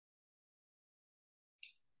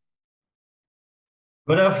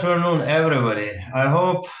Good afternoon, everybody. I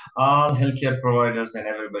hope all healthcare providers and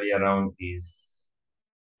everybody around is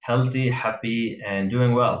healthy, happy, and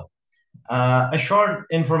doing well. A short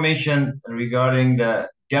information regarding the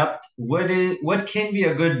depth. What can be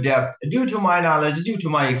a good depth? Due to my knowledge, due to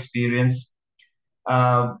my experience,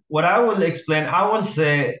 what I will explain, I will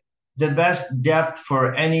say the best depth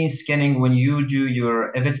for any scanning when you do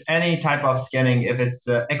if it's any type of scanning, if it's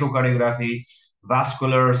echocardiography,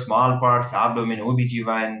 vascular, small parts, abdomen,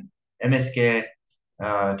 OBGYN, MSK,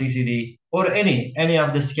 TCD, or any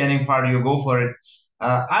of the scanning part, you go for it.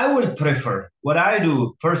 I will prefer what I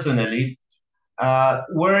do personally,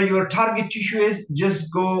 where your target tissue is,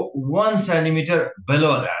 just go 1 centimeter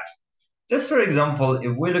below that. Just for example,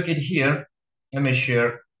 if we look at here, let me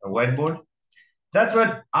share a whiteboard. That's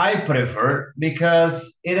what I prefer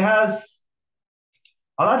because it has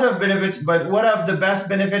a lot of benefits, but one of the best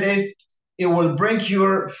benefit is it will bring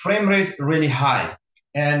your frame rate really high.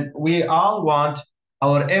 And we all want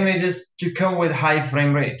our images to come with high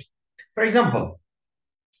frame rate. For example,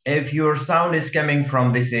 if your sound is coming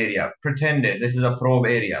from this area, pretended this is a probe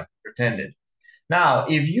area, pretended. Now,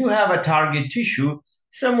 if you have a target tissue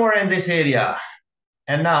somewhere in this area,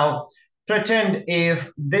 and now pretend if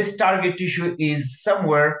this target tissue is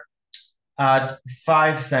somewhere at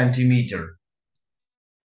 5 centimeter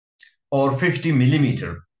or 50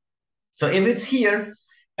 millimeter. So if it's here,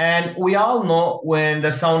 and we all know when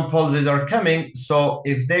the sound pulses are coming, so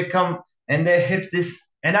if they come and they hit this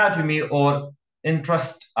anatomy or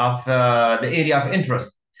interest of the area of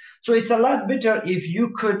interest, so it's a lot better if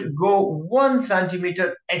you could go 1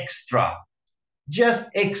 centimeter extra, just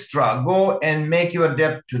extra, go and make your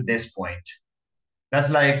depth to this point.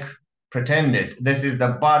 That's like pretended. This is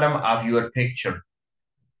the bottom of your picture.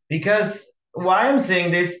 Because why I'm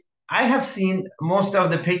saying this, I have seen most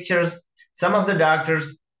of the pictures, some of the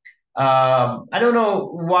doctors, I don't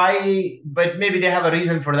know why, but maybe they have a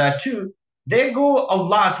reason for that too. They go a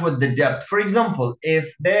lot with the depth. For example,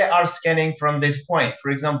 if they are scanning from this point,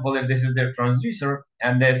 for example, if this is their transducer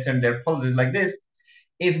and they send their pulses like this,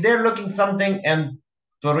 if they're looking something and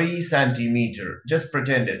 3 centimeter, just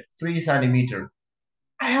pretend it, 3 centimeter,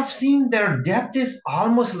 I have seen their depth is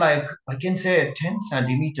almost like I can say 10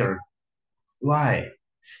 centimeter. Why?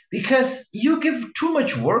 Because you give too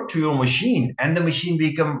much work to your machine and the machine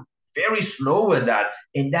become very slow with that,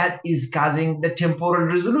 and that is causing the temporal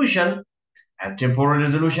resolution, and temporal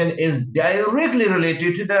resolution is directly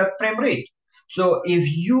related to the frame rate. So if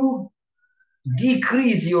you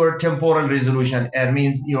decrease your temporal resolution, it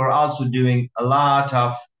means you're also doing a lot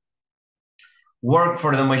of work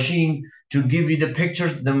for the machine to give you the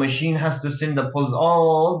pictures. The machine has to send the pulse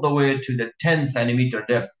all the way to the 10 centimeter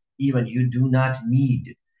depth. Even you do not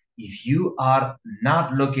need. If you are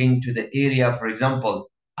not looking to the area, for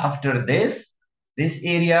example, after this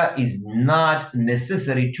area is not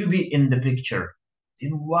necessary to be in the picture.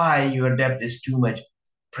 Then why your depth is too much?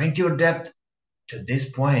 Bring your depth to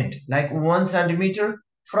this point, like 1 centimeter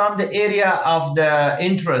from the area of the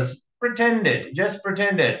interest. Pretend it, just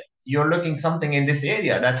pretend it. You're looking something in this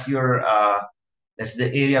area. That's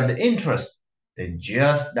the area of the interest. Then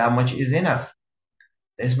just that much is enough.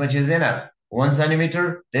 This much is enough. 1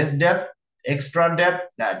 centimeter, this depth, extra depth,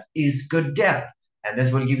 that is good depth. And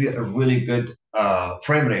this will give you a really good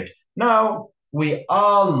frame rate. Now, we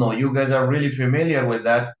all know, you guys are really familiar with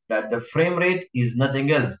that the frame rate is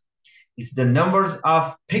nothing else. It's the numbers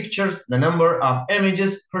of pictures, the number of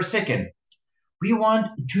images per second. We want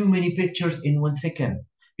too many pictures in 1 second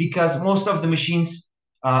because most of the machines,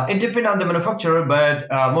 it depends on the manufacturer, but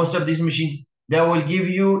most of these machines, they will give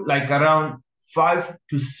you like around 5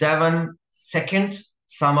 to 7 seconds.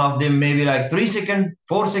 Some of them maybe like 3 seconds,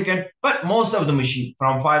 4 seconds, but most of the machine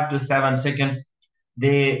from 5 to 7 seconds,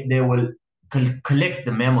 they will collect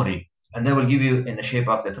the memory and they will give you in the shape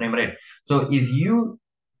of the frame rate. So if you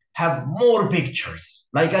have more pictures,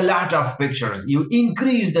 like a lot of pictures. You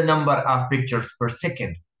increase the number of pictures per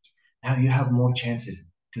second. Now you have more chances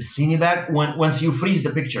to cineback. Once you freeze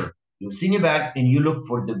the picture, you cineback and you look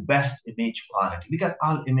for the best image quality because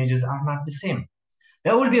all images are not the same.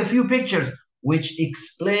 There will be a few pictures which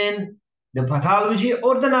explain the pathology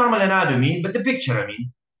or the normal anatomy, but the picture, I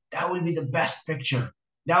mean, that will be the best picture.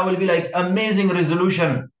 That will be like amazing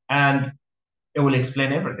resolution and it will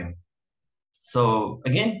explain everything. So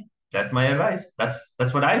again, that's my advice.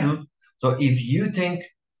 That's what I do. So if you think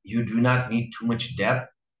you do not need too much depth,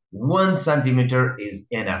 1 centimeter is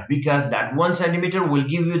enough because that 1 centimeter will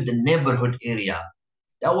give you the neighborhood area.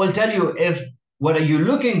 That will tell you if what are you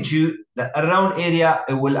looking to the around area.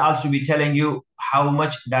 It will also be telling you how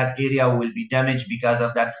much that area will be damaged because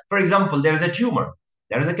of that. For example, there's a tumor.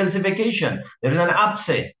 there is a calcification, there is an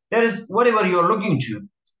upset, there is whatever you're looking to.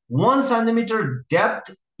 1 centimeter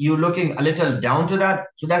depth, you're looking a little down to that.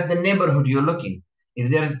 So that's the neighborhood you're looking. If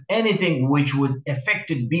there is anything which was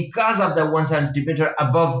affected because of the 1 centimeter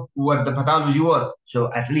above what the pathology was,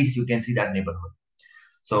 so at least you can see that neighborhood.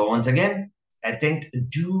 So once again, I think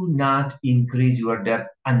do not increase your depth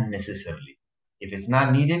unnecessarily. If it's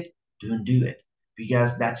not needed, don't do it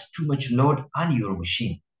because that's too much load on your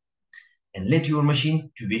machine. And let your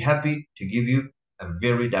machine to be happy to give you a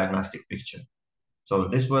very diagnostic picture. So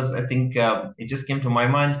this was, I think, it just came to my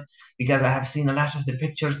mind because I have seen a lot of the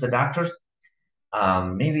pictures, the doctors,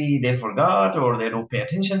 maybe they forgot or they don't pay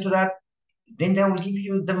attention to that. Then they will give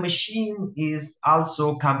you the machine is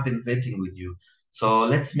also compensating with you. So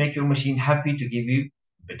let's make your machine happy to give you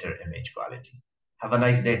better image quality. Have a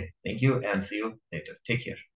nice day. Thank you and see you later. Take care.